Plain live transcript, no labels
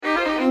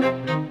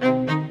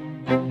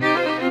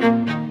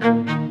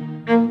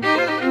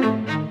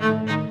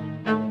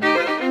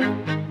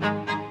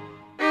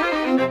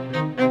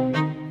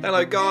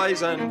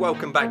guys, and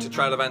welcome back to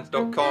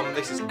trailervans.com.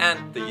 This is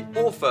Ant, the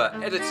author,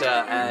 editor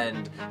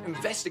and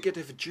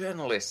investigative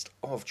journalist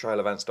of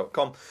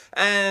trailervans.com,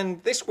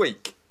 and this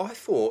week I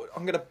thought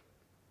I'm going to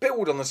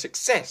build on the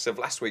success of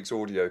last week's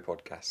audio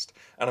podcast,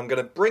 and I'm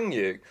going to bring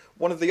you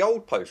one of the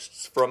old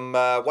posts from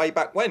way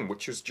back when,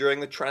 which was during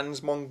the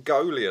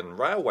Trans-Mongolian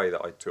railway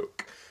that I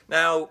took.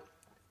 Now,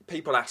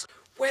 people ask,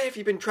 where have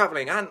you been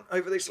travelling, Ant,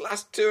 over this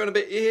last 2 and a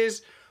bit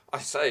years? I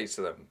say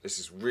to them, this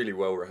is really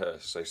well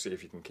rehearsed, so see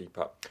if you can keep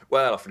up.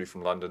 Well, I flew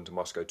from London to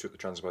Moscow, took the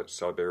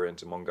Trans-Siberian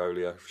to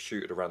Mongolia,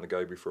 shooted around the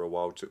Gobi for a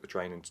while, took the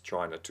train into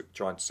China, took the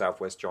train to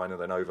southwest China,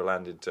 then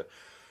overland into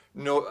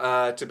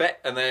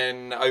Tibet, and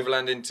then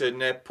overland into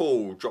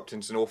Nepal, dropped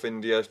into North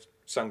India,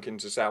 sunk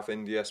into South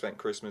India, spent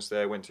Christmas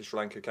there, went to Sri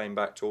Lanka, came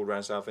back, toured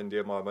around South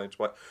India, my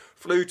motorbike,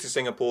 flew to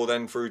Singapore,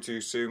 then through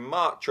to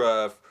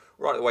Sumatra,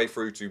 right the way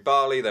through to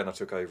Bali, then I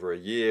took over a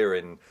year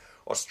in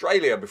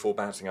Australia before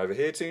bouncing over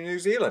here to New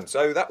Zealand.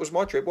 So that was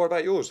my trip. What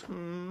about yours?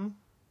 And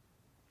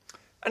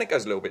it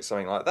goes a little bit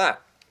something like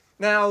that.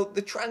 Now,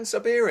 the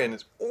Trans-Siberian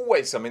is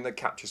always something that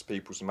captures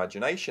people's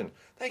imagination.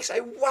 They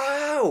say,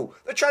 wow,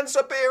 the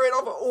Trans-Siberian,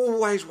 I've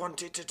always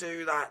wanted to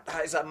do that.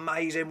 That is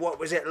amazing. What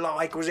was it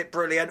like? Was it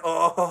brilliant?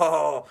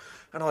 Oh,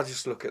 and I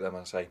just look at them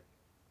and say,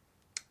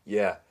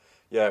 yeah,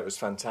 it was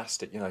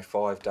fantastic.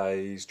 5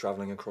 days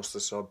travelling across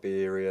the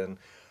Siberian,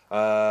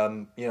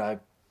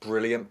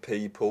 brilliant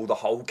people, the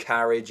whole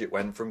carriage. It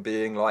went from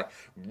being like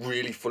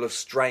really full of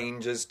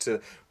strangers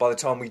to, by the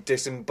time we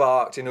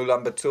disembarked in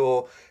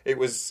Ulaanbaatar, it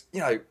was,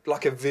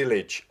 like a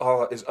village.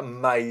 Oh, it was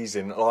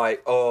amazing. I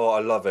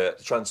love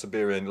it.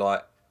 Trans-Siberian,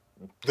 like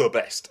the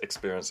best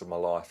experience of my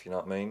life, you know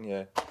what I mean?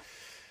 Yeah.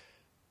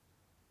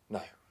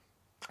 No,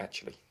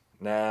 actually.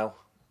 Now,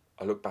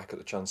 I look back at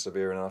the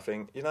Trans-Siberian and I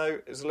think,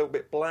 it's a little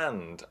bit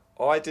bland.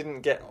 I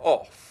didn't get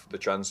off the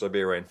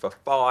Trans-Siberian for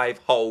 5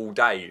 whole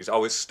days. I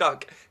was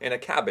stuck in a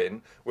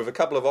cabin with a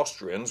couple of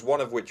Austrians, one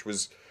of which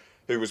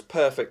who was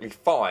perfectly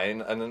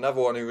fine, and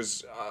another one who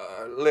was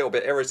a little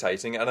bit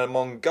irritating, and a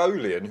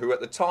Mongolian who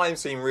at the time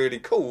seemed really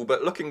cool,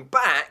 but looking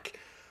back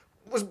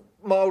was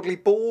mildly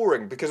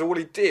boring because all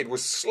he did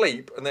was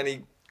sleep, and then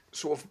he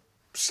sort of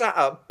sat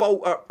up,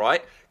 bolt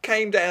upright,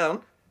 came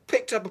down,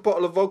 picked up a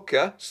bottle of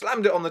vodka,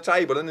 slammed it on the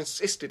table and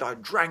insisted I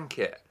drank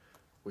it,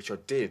 which I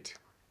did.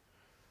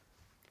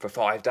 For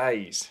 5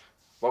 days.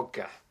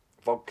 Vodka.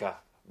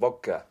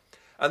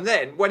 And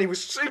then, when he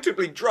was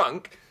suitably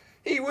drunk,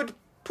 he would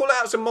pull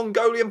out some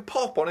Mongolian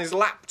pop on his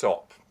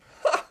laptop.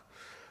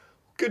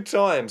 Good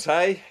times,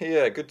 hey?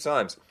 Yeah, good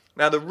times.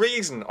 Now, the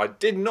reason I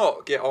did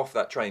not get off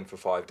that train for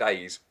 5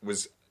 days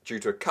was due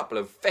to a couple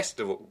of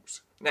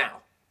festivals.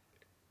 Now,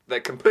 they're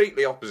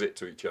completely opposite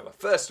to each other.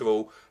 First of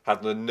all,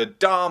 had the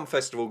Nadam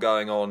festival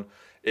going on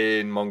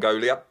in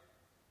Mongolia.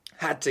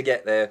 Had to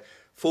get there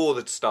for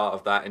the start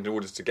of that in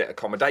order to get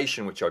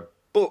accommodation, which I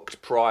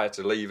booked prior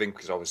to leaving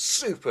because I was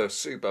super,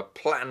 super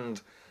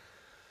planned.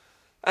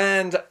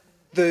 And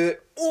the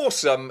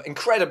awesome,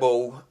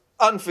 incredible,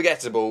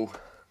 unforgettable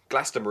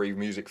Glastonbury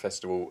Music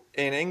Festival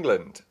in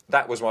England.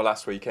 That was my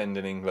last weekend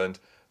in England.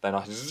 Then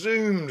I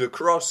zoomed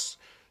across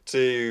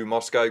to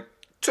Moscow,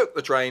 took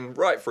the train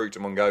right through to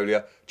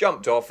Mongolia,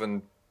 jumped off,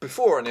 and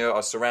before I knew it, I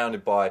was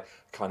surrounded by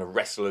kind of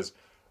wrestlers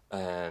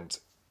and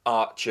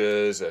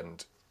archers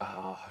and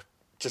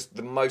just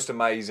the most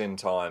amazing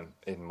time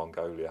in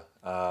Mongolia.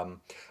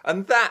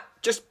 And that,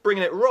 just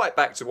bringing it right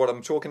back to what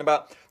I'm talking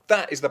about,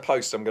 that is the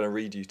post I'm going to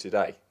read you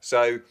today.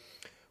 So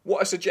what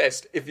I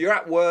suggest, if you're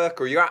at work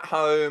or you're at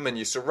home and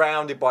you're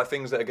surrounded by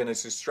things that are going to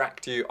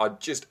distract you, I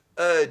just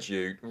urge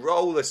you,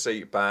 roll the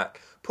seat back,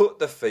 put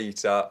the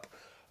feet up,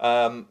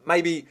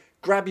 maybe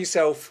grab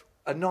yourself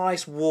a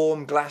nice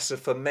warm glass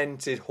of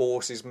fermented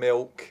horse's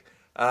milk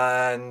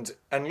and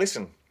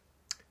listen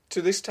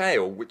to this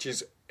tale, which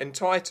is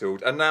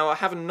entitled, and now I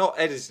have not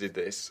edited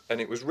this,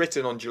 and it was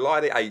written on July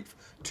the 8th,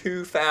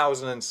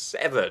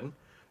 2007.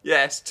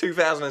 Yes,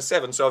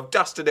 2007, so I've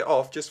dusted it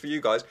off just for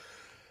you guys.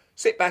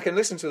 Sit back and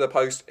listen to the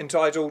post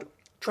entitled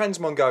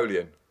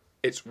Trans-Mongolian.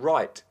 It's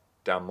right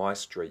down my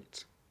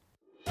street.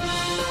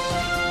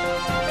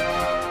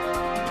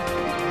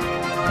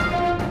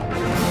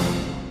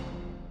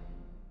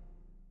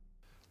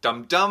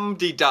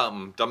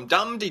 Dum-dum-de-dum,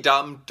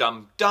 dum-dum-de-dum,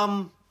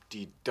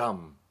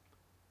 dum-dum-de-dum.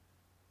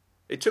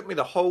 It took me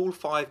the whole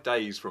 5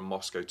 days from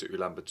Moscow to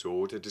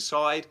Ulaanbaatar to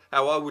decide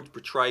how I would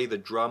portray the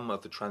drum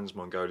of the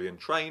Trans-Mongolian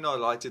train I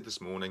lighted this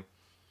morning.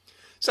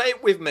 Say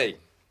it with me.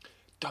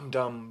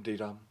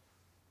 Dum-dum-de-dum.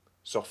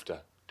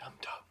 Softer.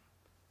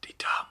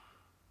 Dum-dum-de-dum.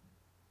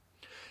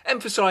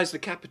 Emphasise the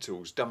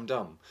capitals.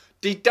 Dum-dum.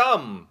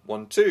 De-dum.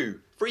 1, 2,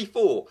 3,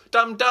 4.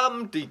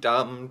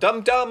 Dum-dum-de-dum.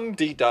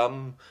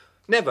 Dum-dum-de-dum.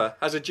 Never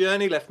has a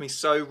journey left me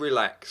so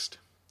relaxed.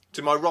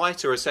 To my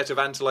right are a set of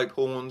antelope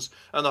horns,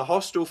 and the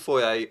hostel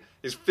foyer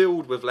is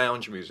filled with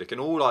lounge music,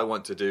 and all I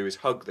want to do is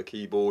hug the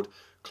keyboard,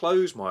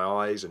 close my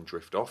eyes and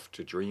drift off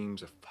to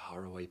dreams of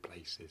faraway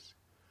places.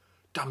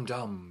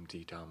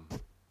 Dum-dum-de-dum.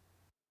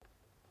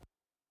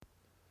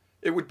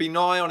 It would be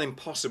nigh on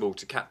impossible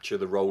to capture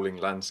the rolling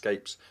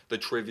landscapes, the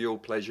trivial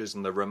pleasures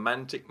and the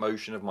romantic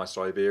motion of my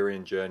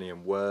Siberian journey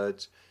in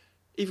words.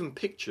 Even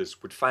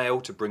pictures would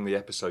fail to bring the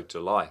episode to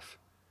life.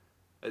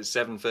 At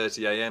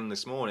 7:30 a.m.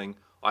 this morning,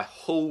 I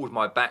hauled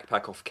my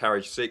backpack off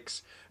carriage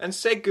 6 and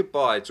said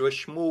goodbye to a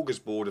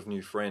smorgasbord of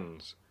new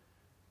friends.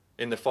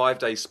 In the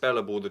 5-day spell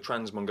aboard the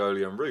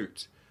Trans-Mongolian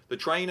route, the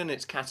train and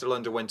its cattle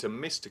underwent a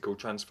mystical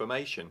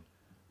transformation.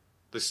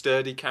 The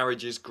sturdy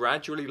carriages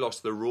gradually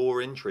lost the raw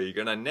intrigue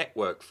and a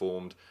network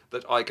formed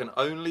that I can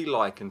only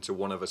liken to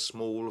one of a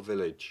small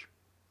village.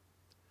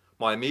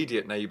 My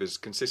immediate neighbours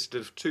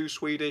consisted of 2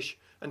 Swedish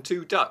and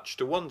 2 Dutch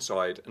to one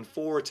side and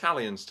 4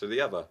 Italians to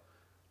the other,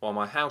 while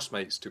my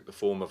housemates took the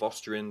form of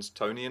Austrians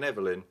Tony and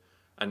Evelyn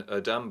and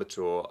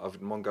Erdambator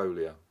of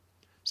Mongolia,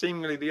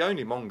 seemingly the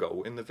only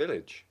Mongol in the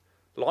village.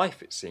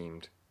 Life, it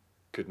seemed,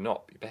 could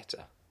not be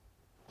better.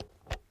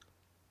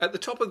 At the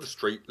top of the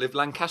street lived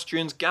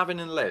Lancastrians Gavin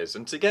and Les,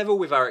 and together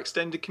with our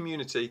extended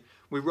community,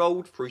 we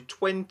rolled through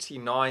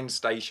 29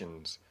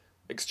 stations,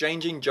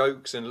 exchanging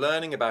jokes and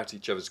learning about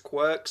each other's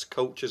quirks,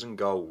 cultures and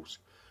goals.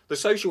 The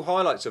social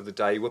highlights of the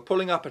day were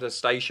pulling up at a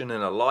station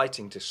and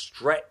alighting to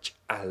stretch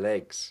our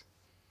legs.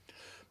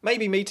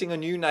 Maybe meeting a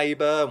new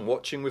neighbour and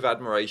watching with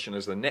admiration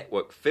as the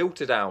network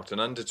filtered out and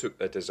undertook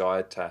their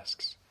desired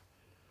tasks.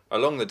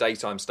 Along the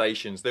daytime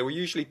stations there were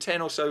usually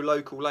 10 or so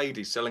local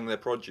ladies selling their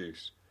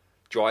produce.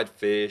 Dried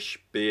fish,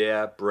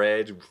 beer,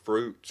 bread,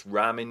 fruits,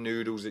 ramen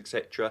noodles,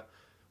 etc.,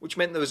 which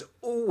meant there was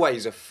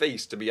always a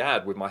feast to be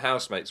had with my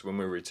housemates when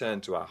we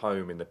returned to our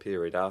home in the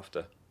period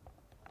after.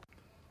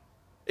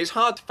 It's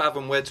hard to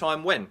fathom where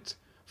time went.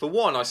 For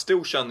one, I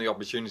still shunned the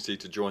opportunity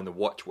to join the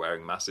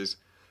watch-wearing masses.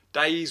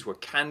 Days were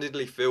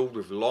candidly filled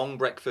with long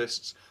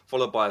breakfasts,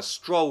 followed by a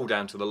stroll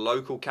down to the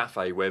local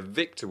cafe where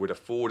Victor would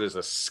afford us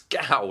a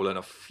scowl and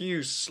a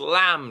few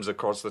slams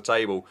across the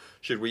table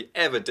should we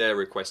ever dare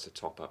request a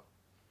top-up.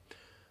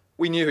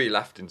 We knew he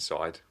laughed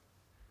inside.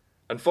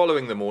 And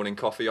following the morning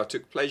coffee, I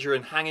took pleasure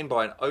in hanging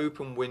by an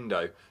open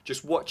window,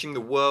 just watching the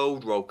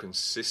world roll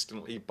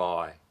consistently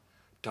by.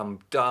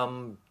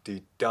 Dum-dum,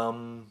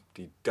 dee-dum,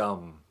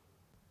 dee-dum.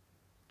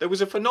 There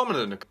was a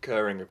phenomenon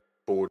occurring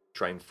aboard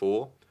Train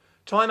 4.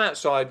 Time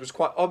outside was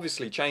quite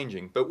obviously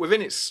changing, but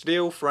within its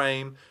steel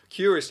frame,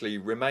 curiously,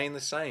 remained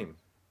the same.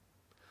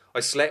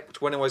 I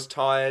slept when I was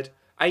tired,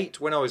 ate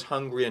when I was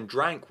hungry, and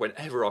drank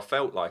whenever I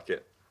felt like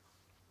it.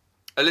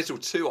 A little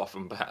too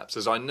often, perhaps,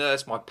 as I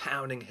nursed my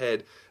pounding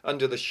head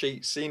under the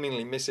sheet,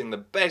 seemingly missing the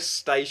best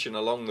station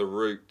along the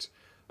route,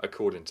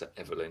 according to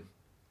Evelyn.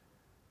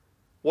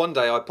 One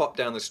day I popped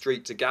down the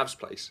street to Gav's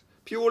place,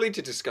 purely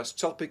to discuss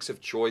topics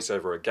of choice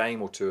over a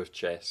game or 2 of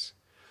chess.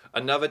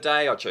 Another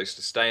day I chose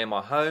to stay in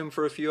my home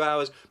for a few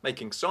hours,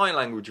 making sign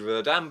language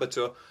with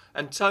Erdambator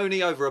and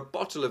Tony over a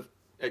bottle of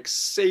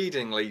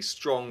exceedingly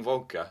strong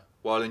vodka,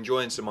 while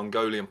enjoying some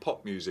Mongolian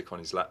pop music on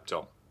his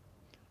laptop.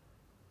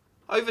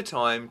 Over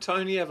time,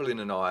 Tony, Evelyn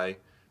and I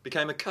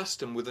became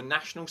accustomed with the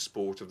national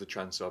sport of the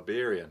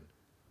Trans-Siberian,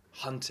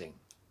 hunting.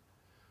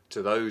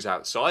 To those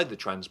outside the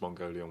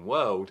Trans-Mongolian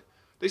world,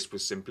 this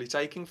was simply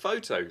taking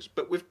photos,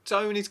 but with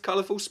Tony's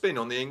colourful spin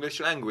on the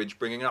English language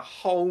bringing a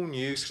whole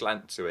new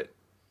slant to it.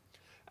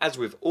 As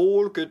with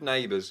all good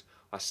neighbours,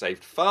 I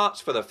saved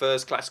farts for the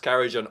first-class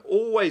carriage and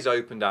always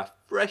opened our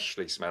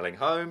freshly smelling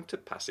home to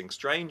passing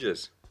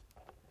strangers.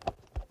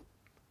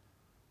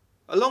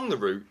 Along the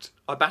route,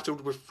 I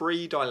battled with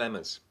 3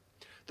 dilemmas.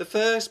 The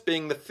first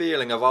being the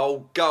feeling of,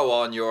 oh, go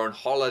on, you're on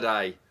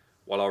holiday,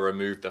 while I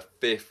removed the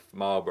 5th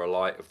Marlboro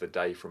Light of the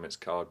day from its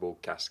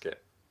cardboard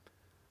casket.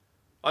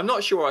 I'm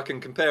not sure I can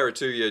compare a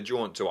 2-year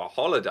jaunt to a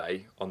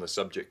holiday, on the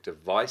subject of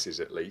vices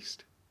at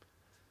least.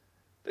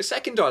 The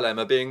second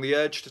dilemma being the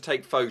urge to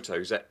take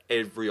photos at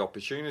every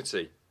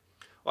opportunity.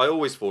 I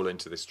always fall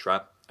into this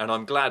trap, and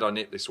I'm glad I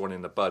nipped this one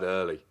in the bud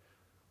early.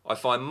 I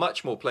find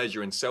much more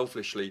pleasure in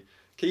selfishly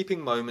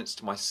keeping moments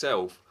to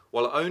myself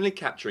while only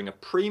capturing a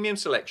premium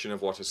selection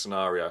of what a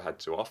scenario had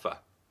to offer.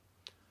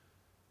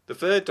 The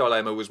third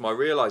dilemma was my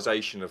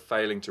realisation of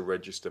failing to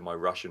register my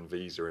Russian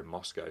visa in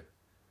Moscow.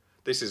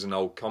 This is an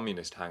old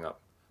communist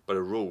hang-up, but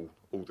a rule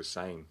all the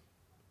same.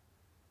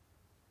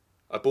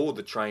 Aboard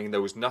the train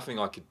there was nothing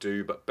I could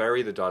do but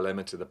bury the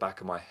dilemma to the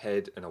back of my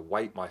head and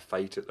await my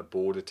fate at the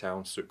border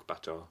town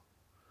Sukbatar.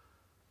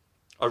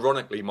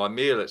 Ironically, my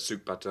meal at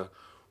Sukbatar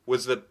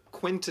was the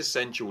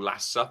quintessential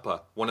Last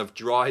Supper, one of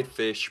dried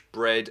fish,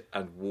 bread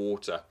and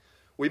water.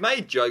 We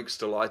made jokes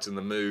to lighten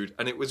the mood,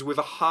 and it was with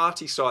a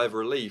hearty sigh of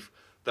relief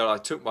that I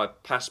took my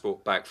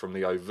passport back from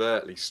the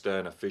overtly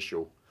stern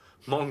official.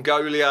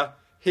 Mongolia,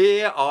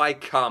 here I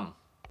come.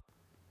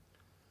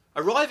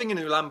 Arriving in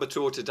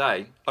Ulaanbaatar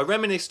today, I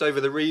reminisced over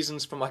the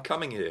reasons for my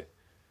coming here.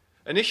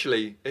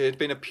 Initially, it had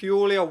been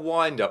purely a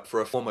wind-up for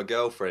a former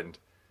girlfriend.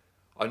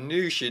 I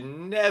knew she'd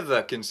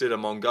never consider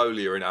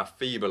Mongolia in our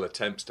feeble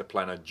attempts to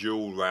plan a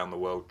dual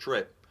round-the-world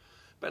trip.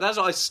 But as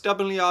I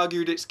stubbornly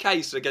argued its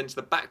case against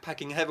the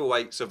backpacking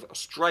heavyweights of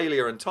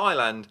Australia and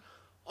Thailand,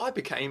 I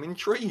became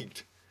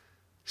intrigued.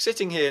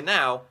 Sitting here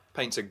now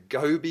paints a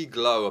Gobi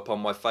glow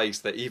upon my face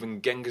that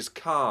even Genghis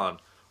Khan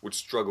would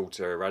struggle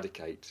to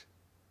eradicate.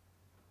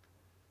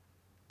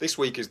 This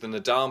week is the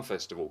Nadam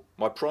Festival,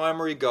 my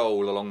primary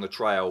goal along the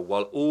trail,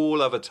 while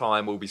all other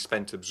time will be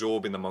spent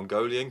absorbing the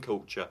Mongolian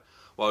culture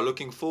while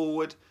looking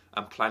forward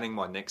and planning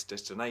my next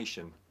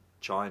destination,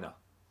 China.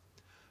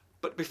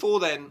 But before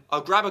then,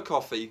 I'll grab a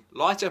coffee,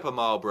 light up a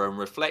Marlboro and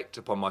reflect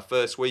upon my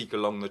first week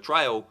along the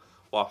trail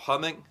while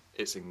humming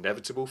its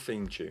inevitable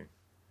theme tune.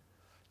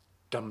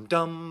 Dum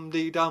dum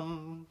dee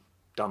dum,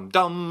 dum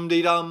dum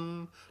dee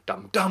dum,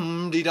 dum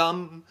dum dee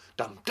dum,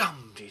 dum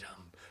dum dee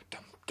dum,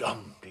 dum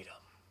dum dee dum.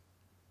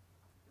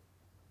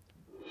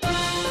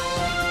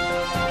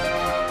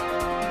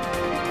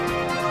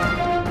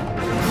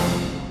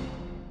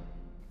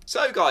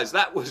 So guys,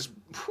 that was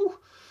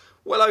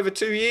well over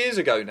 2 years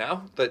ago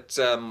now that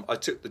I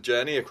took the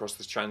journey across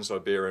the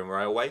Trans-Siberian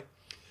Railway.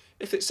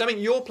 If it's something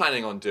you're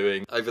planning on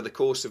doing over the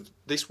course of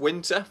this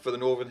winter for the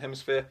Northern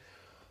Hemisphere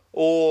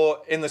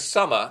or in the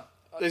summer,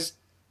 there's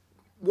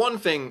one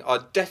thing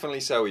I'd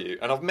definitely sell you,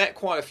 and I've met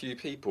quite a few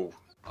people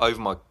over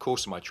my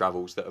course of my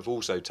travels that have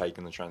also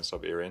taken the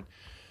Trans-Siberian,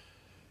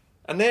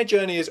 and their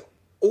journey is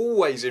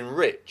always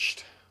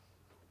enriched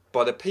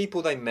by the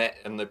people they met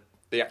and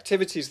the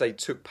activities they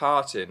took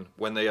part in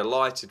when they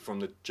alighted from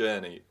the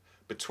journey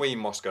between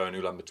Moscow and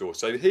Ulaanbaatar.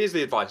 So here's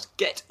the advice: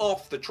 get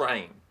off the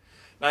train.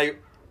 Now,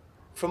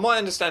 from my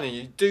understanding,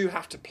 you do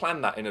have to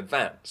plan that in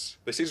advance.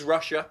 This is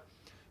Russia.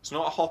 It's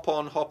not a hop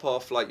on, hop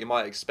off like you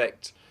might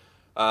expect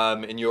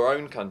in your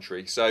own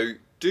country. So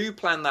do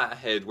plan that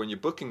ahead when you're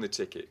booking the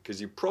ticket,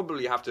 because you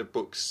probably have to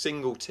book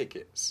single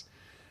tickets.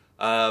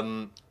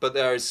 But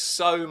there is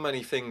so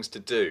many things to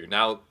do.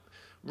 Now,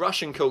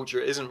 Russian culture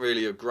isn't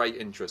really of great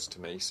interest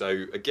to me,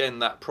 so again,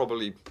 that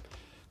probably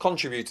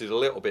contributed a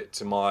little bit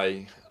to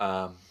my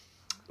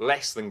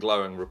less than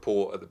glowing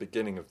report at the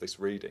beginning of this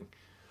reading.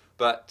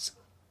 But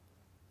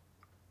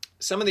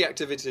some of the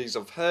activities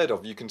I've heard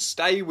of, you can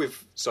stay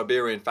with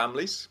Siberian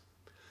families,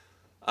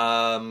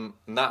 and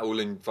that will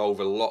involve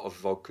a lot of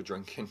vodka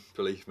drinking,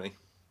 believe me.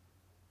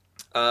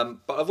 But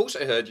I've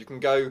also heard you can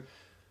go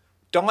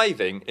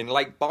diving in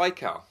Lake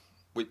Baikal,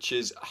 which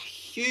is a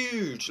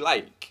huge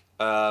lake,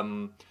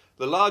 the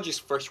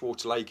largest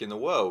freshwater lake in the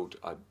world,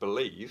 I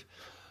believe.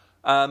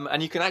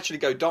 And you can actually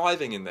go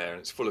diving in there, and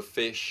it's full of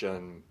fish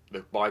and the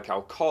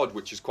Baikal cod,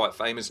 which is quite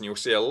famous, and you'll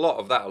see a lot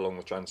of that along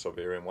the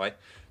Trans-Siberian Way.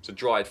 It's a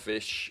dried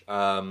fish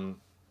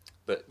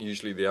that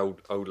usually the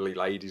elderly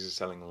ladies are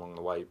selling along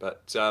the way.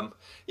 But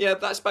yeah,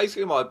 that's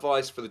basically my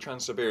advice for the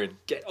Trans-Siberian.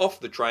 Get off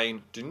the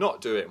train. Do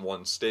not do it in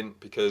one stint,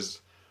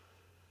 because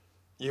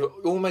you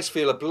almost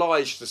feel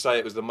obliged to say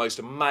it was the most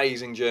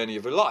amazing journey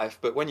of your life.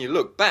 But when you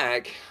look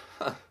back,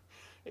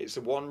 it's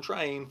one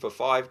train for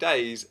 5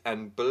 days,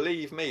 and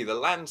believe me, the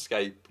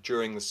landscape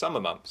during the summer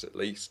months, at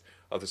least,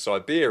 of the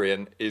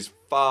Siberian is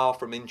far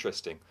from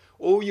interesting.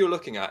 All you're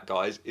looking at,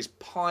 guys, is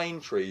pine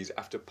trees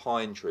after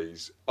pine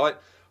trees. I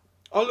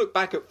look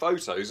back at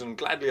photos, and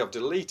gladly I've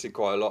deleted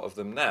quite a lot of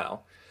them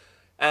now,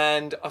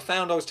 and I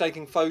found I was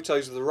taking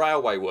photos of the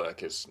railway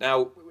workers.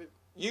 Now,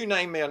 you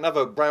name me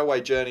another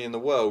railway journey in the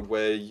world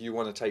where you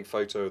want to take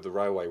photo of the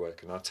railway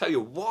worker, and I'll tell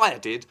you why I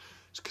did.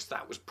 It's because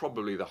that was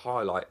probably the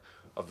highlight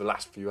of the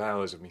last few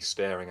hours of me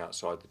staring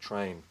outside the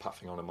train,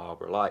 puffing on a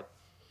Marlboro Light.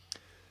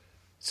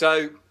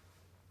 So,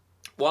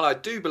 while I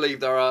do believe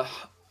there are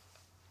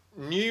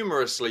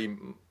numerously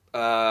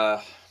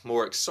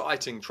more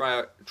exciting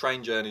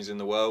train journeys in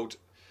the world,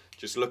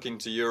 just look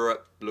into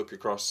Europe, look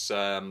across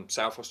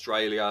South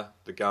Australia,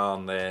 the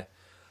Ghan there,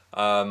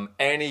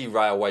 any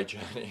railway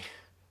journey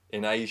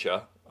in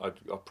Asia, I'd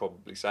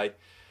probably say,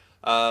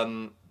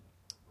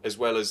 as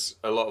well as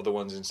a lot of the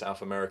ones in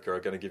South America, are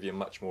going to give you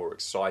much more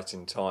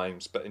exciting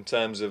times. But in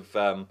terms of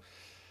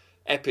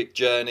epic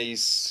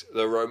journeys,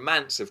 the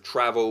romance of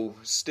travel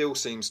still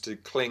seems to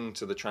cling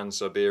to the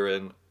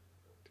Trans-Siberian.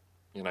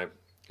 You know,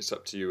 it's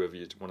up to you whether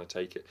you want to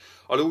take it.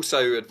 I'd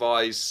also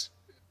advise,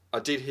 I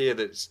did hear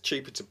that it's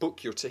cheaper to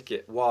book your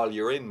ticket while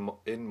you're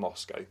in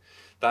Moscow.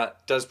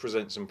 That does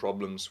present some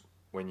problems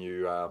when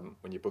you're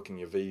booking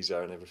your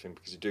visa and everything,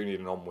 because you do need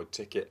an onward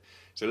ticket.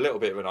 It's a little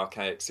bit of an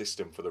archaic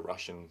system for the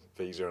Russian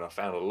visa, and I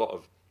found a lot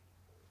of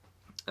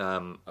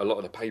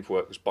the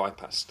paperwork was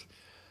bypassed.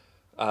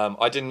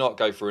 I did not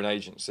go through an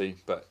agency,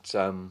 but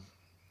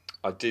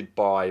I did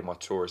buy my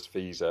tourist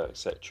visa,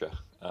 etc.,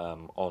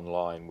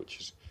 online, which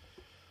is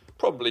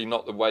probably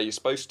not the way you're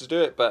supposed to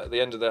do it, but at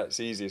the end of that, it's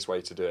the easiest way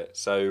to do it.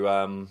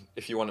 So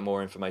if you want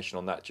more information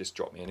on that, just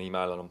drop me an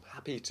email, and I'm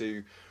happy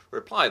to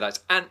reply.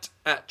 That's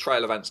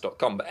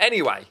ant@trailofants.com. But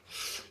anyway,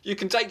 you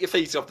can take your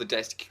feet off the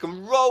desk, you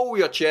can roll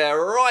your chair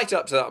right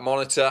up to that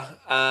monitor,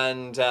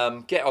 and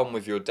get on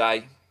with your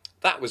day.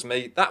 That was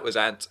me, that was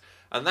Ant,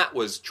 and that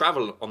was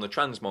Travel on the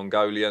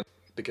Trans-Mongolian,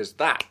 because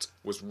that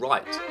was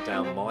right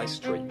down my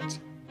street.